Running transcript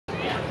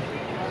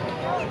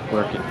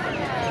Working.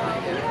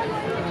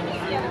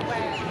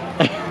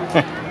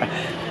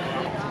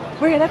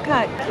 We're at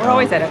Epcot. We're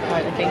always at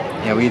Epcot, I think.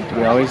 Yeah, we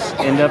always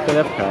end up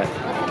at Epcot.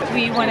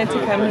 We wanted to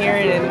come here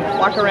and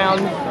walk around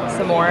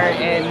some more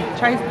and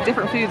try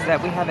different foods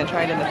that we haven't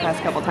tried in the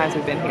past couple times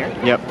we've been here.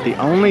 Yep, the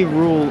only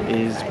rule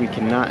is we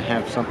cannot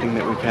have something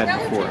that we've had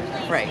before.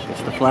 Right.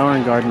 It's the Flower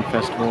and Garden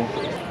Festival.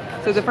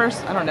 So the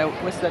first, I don't know,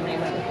 what's the name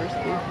of the first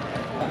food?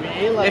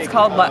 It's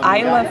called La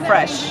Isla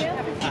Fresh.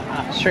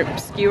 Shrimp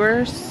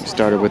skewers.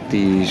 Started with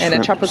the and a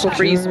tropical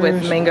freeze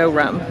with mango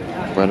rum.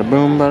 Bada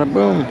boom, bada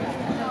boom.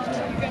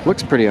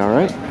 Looks pretty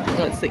alright.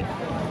 Let's see.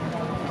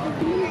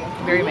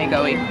 Very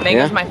mango-y.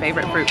 Mango's my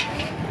favorite fruit.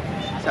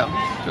 So,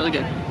 it's really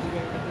good.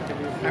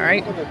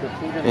 Alright.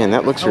 Man,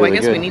 that looks really good.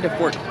 I guess we need a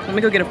fork. Let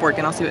me go get a fork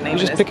and I'll see what name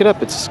it is. Just pick it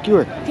up, it's a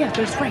skewer. Yeah,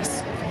 there's rice.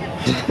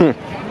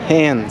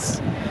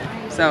 Hands.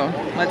 So,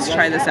 let's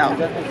try this out.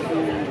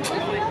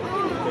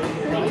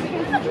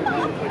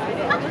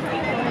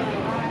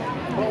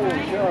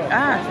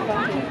 Ah.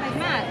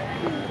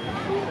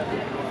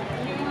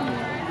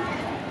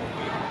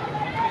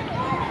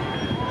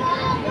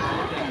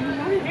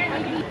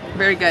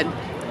 Very good.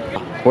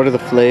 What are the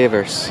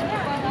flavors?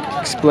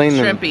 Explain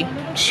them. Shrimpy.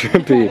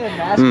 Shrimpy.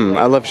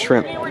 I love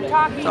shrimp.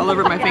 It's all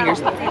over my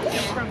fingers.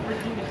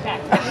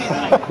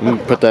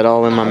 Put that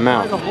all in my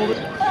mouth.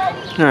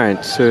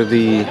 Alright, so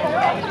the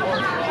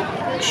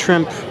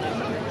shrimp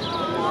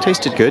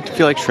tasted good. If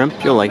you like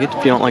shrimp, you'll like it. If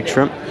you don't like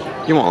shrimp,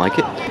 you won't like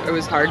it. It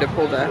was hard to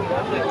pull the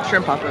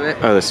shrimp off of it.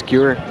 Oh, the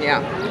skewer?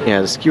 Yeah.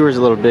 Yeah, the skewer's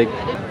a little big.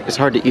 It's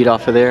hard to eat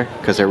off of there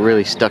because I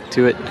really stuck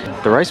to it.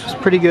 The rice was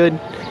pretty good.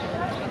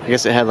 I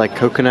guess it had like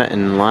coconut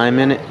and lime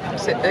in it.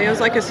 It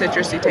was like a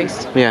citrusy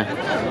taste. Yeah.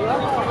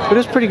 But it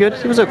was pretty good.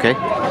 It was okay.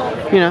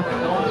 You know,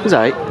 it was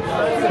alright.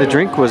 The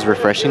drink was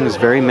refreshing. It was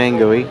very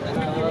mango-y.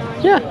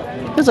 Yeah,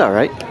 it was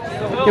alright.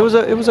 It was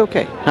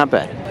okay. Not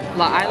bad.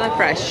 La Isla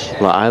Fresh.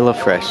 La Isla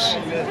Fresh.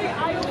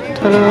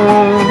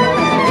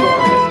 Ta-da!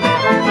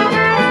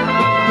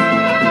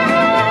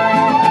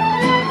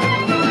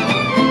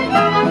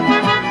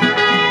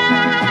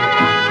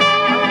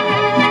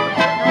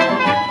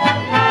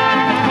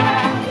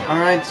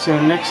 So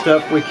next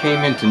up we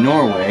came into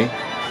Norway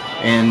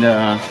and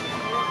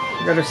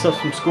got ourselves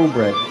some school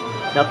bread.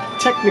 Now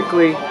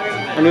technically,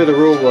 I knew the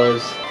rule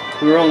was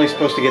we were only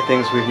supposed to get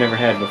things we've never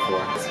had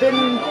before. It's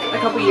been a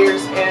couple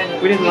years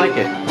and we didn't like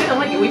it. We didn't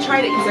like it. We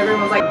tried it because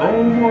everyone was like,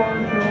 oh my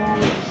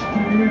gosh.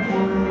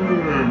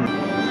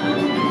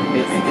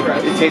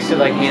 It tasted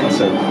like hand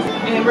soap.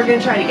 And we're going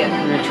to try it again.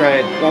 We're going to try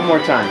it one more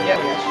time. Yep.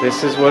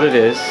 This is what it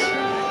is.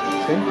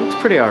 See, it looks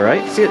pretty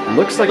alright. See, it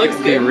looks like it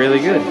could be really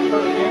good.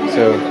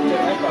 So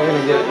we're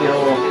gonna get the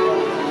old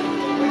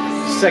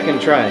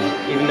second try,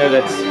 even though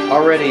that's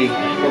already,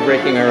 we're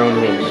breaking our own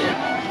rules.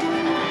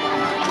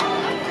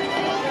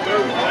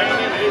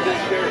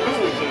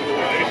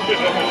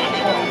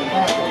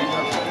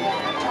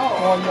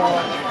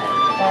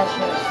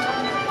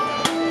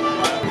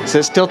 Does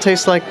it still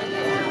taste like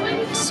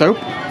soap?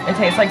 It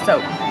tastes like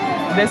soap.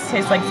 This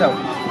tastes like soap.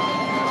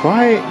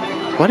 Why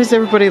does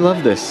everybody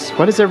love this?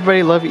 Why does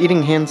everybody love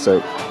eating hand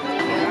soap?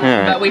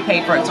 Alright. But we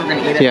paid for it, so we're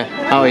gonna eat it. Yeah,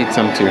 I'll eat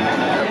some too.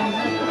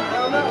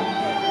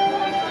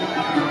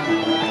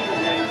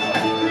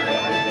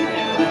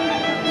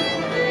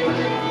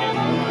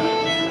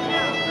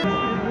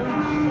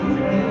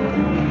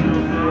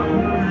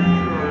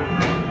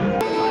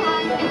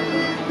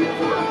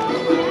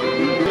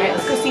 Alright,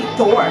 let's go see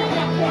Thor.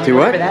 Do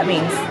what? Whatever that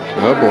means.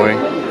 Oh boy.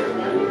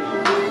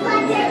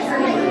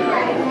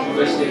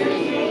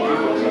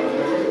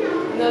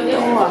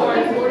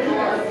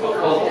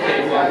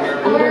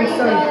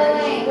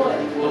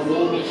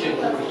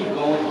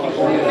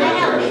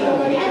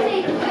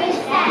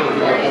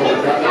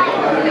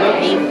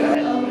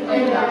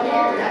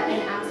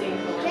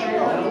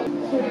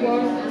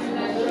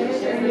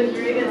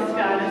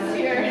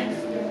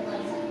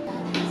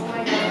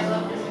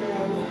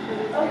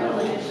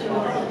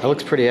 That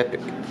looks pretty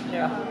epic.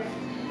 Yeah.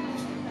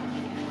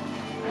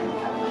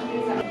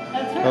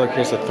 Oh, look,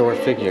 here's a Thor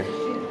figure.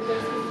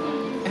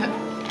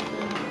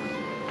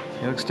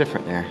 It looks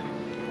different there.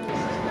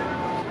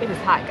 It is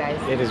hot, guys.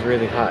 It is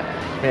really hot.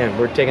 Man,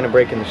 we're taking a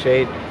break in the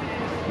shade.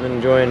 I'm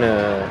enjoying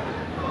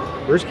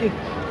Brewski,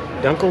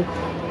 Dunkel.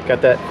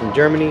 Got that from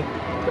Germany.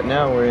 But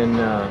now we're in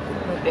the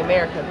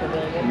America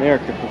Pavilion.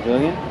 America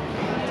Pavilion.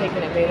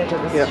 Taking advantage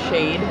of this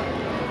shade.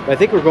 I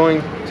think we're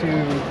going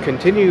to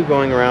continue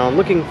going around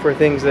looking for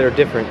things that are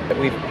different.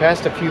 We've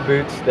passed a few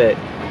booths that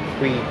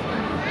we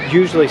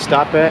usually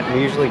stop at and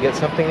we usually get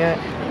something at,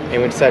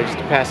 and we decided just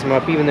to pass them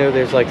up even though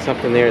there's like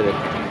something there that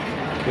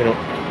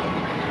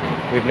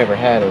we've never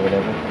had or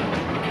whatever.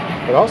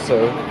 But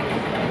also,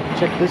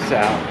 check this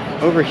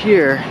out. Over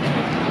here,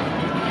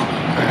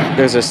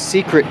 there's a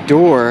secret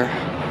door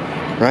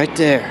right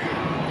there.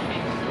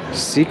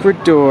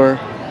 Secret door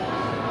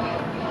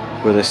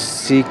with a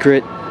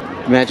secret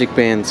magic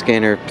band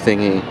scanner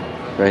thingy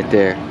right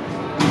there.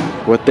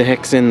 What the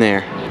heck's in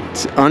there?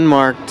 It's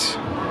unmarked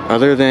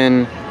other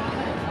than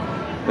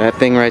that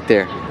thing right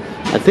there.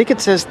 I think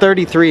it says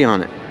 33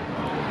 on it.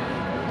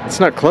 It's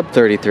not Club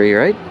 33,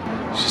 right?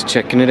 She's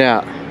checking it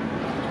out.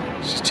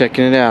 She's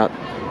checking it out.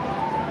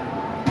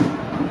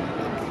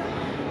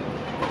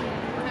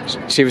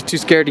 She was too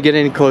scared to get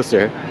any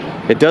closer.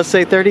 It does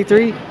say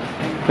 33.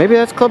 Maybe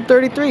that's Club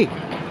 33.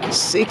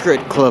 Secret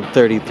Club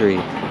 33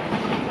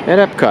 at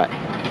Epcot.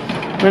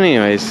 But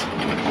anyways,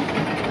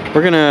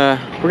 we're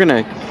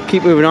gonna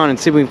keep moving on and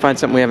see if we can find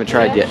something we haven't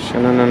tried yet.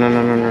 No.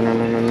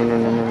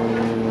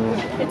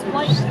 It's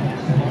white.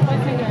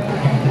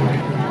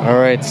 All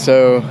right,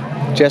 so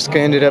Jessica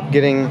ended up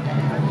getting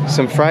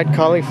some fried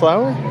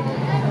cauliflower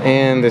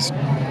and this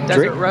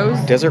Desert Rose.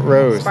 Desert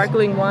Rose.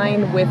 Sparkling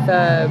wine with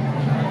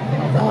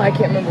oh, I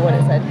can't remember what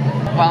it said.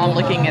 While I'm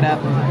looking it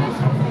up.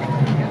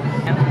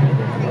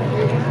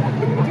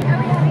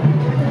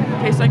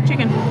 Tastes like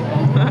chicken.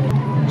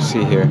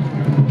 See here.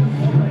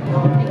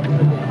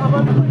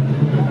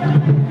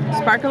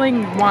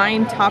 Sparkling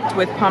wine topped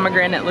with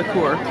pomegranate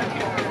liqueur.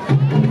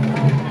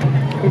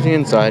 Here's the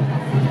inside.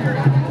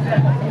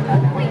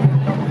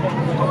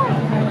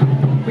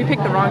 We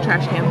picked the wrong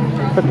trash can.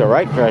 Put the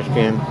right trash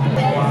can.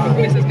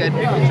 This is good.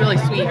 It's really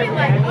sweet.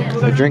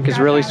 The drink is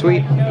really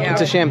sweet. Yeah.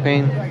 It's a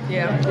champagne.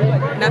 Yeah.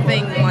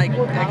 Nothing like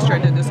extra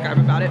to describe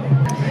about it.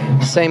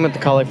 Same with the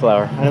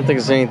cauliflower. I don't think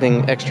there's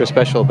anything extra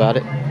special about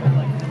it.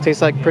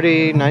 Tastes like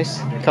pretty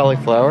nice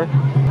cauliflower.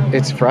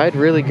 It's fried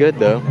really good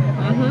though.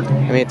 I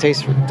mean, it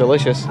tastes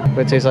delicious, but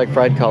it tastes like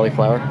fried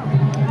cauliflower.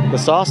 The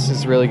sauce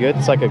is really good.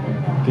 It's like a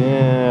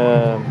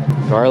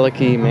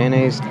garlicky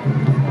mayonnaise.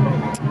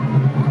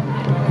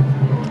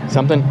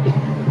 Something.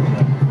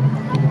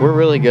 We're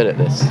really good at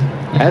this.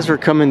 As we're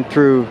coming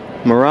through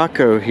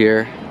Morocco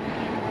here,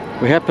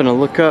 we happen to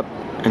look up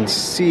and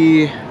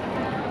see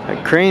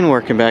a crane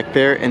working back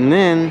there, and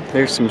then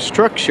there's some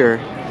structure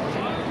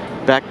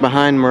back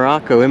behind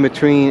Morocco, in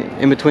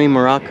between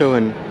Morocco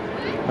and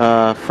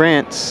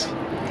France.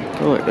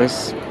 Oh, look,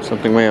 there's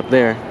something way up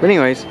there. But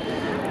anyways,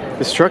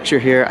 the structure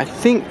here, I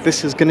think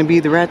this is going to be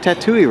the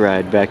Ratatouille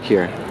ride back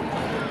here.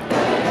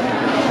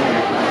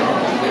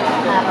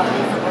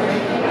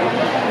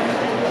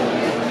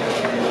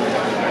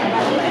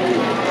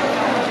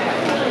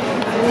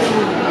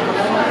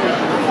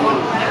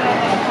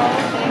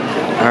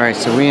 Alright,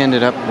 so we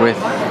ended up with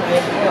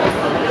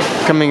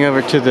coming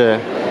over to the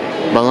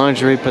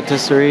Boulangerie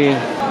Patisserie.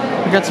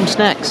 We got some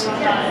snacks.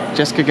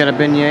 Jessica got a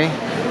beignet.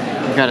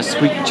 We got a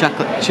sweet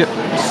chocolate chip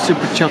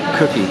super chunk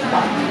cookie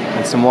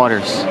and some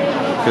waters.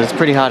 Because it's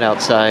pretty hot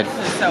outside.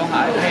 It's so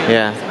hot.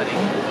 Yeah.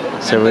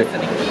 So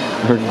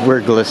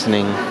we're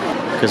glistening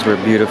because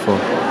we're beautiful.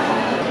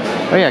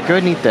 Oh yeah, go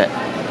ahead and eat that.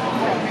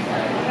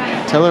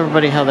 Tell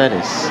everybody how that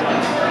is.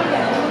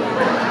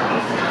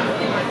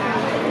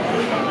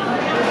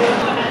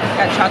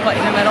 Got chocolate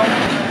in the middle.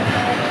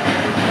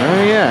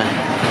 Oh yeah.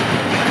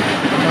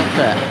 How about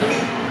that?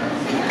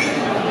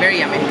 Very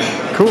yummy.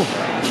 Cool.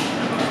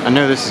 I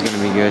know this is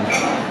gonna be good.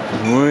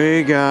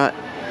 We got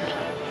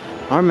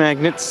our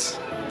magnets.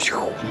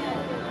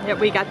 Yep,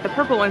 we got the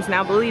purple ones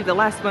now. I believe the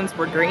last ones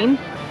were green.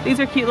 These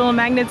are cute little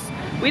magnets.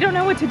 We don't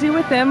know what to do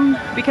with them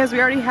because we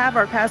already have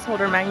our pass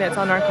holder magnets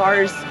on our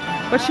cars.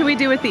 What should we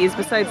do with these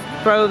besides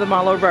throw them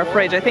all over our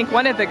fridge? I think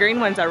one of the green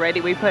ones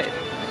already we put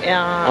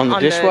on the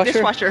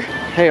dishwasher.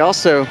 Hey,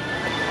 also,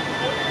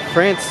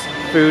 France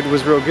food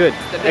was real good.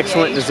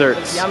 Excellent desserts.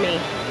 Was yummy.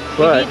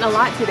 But we've eaten a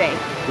lot today.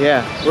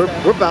 Yeah, we're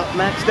about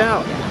maxed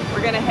out.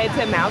 We're gonna head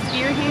to Mouse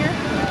Gear here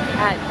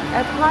at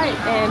Epcot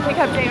and pick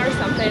up Jay or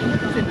something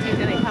since he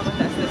didn't come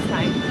with us this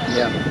time.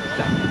 Yeah.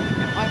 So,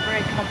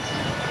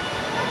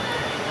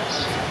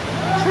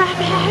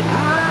 traffic.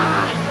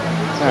 Ah.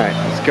 All right,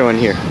 let's go in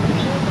here.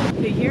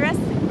 Can you hear us?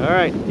 All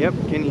right. Yep.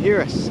 Can you hear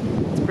us?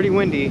 It's pretty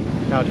windy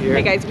out here.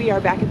 Hey guys, we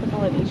are back at the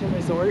Polynesian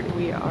Resort.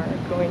 We are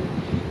going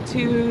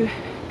to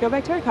go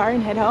back to our car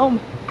and head home.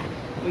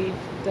 We've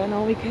done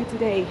all we could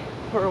today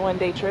for a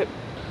one-day trip.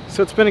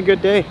 So it's been a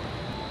good day.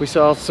 We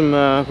saw some,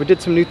 we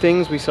did some new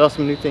things. We saw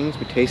some new things.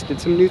 We tasted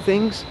some new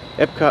things.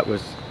 Epcot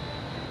was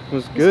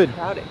good. It was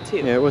crowded too.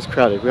 Yeah, it was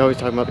crowded. We always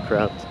talk about the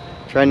crowds.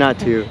 Try not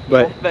to,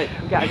 but yeah, but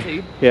we got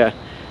to. Yeah,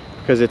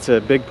 because it's a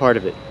big part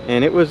of it.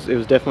 And it was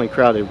definitely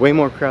crowded. Way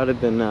more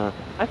crowded than. I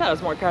thought it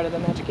was more crowded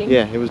than Magic Kingdom.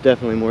 Yeah, it was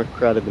definitely more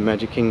crowded than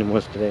Magic Kingdom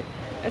was today.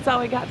 That's all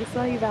we got to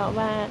say about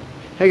that.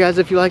 Hey guys,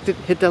 if you liked it,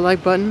 hit that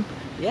like button.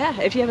 Yeah,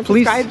 if you haven't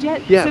Please, subscribed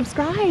yet, yeah.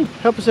 subscribe.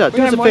 Help us out.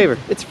 Do us a favor.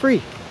 It's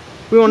free.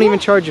 We won't even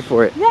charge you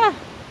for it. Yeah.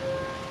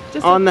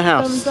 Just on the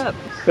house. Thumbs up.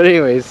 But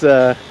anyways,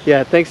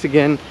 yeah, thanks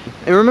again.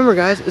 And remember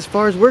guys, as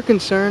far as we're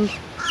concerned,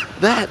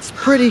 that's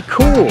pretty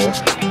cool.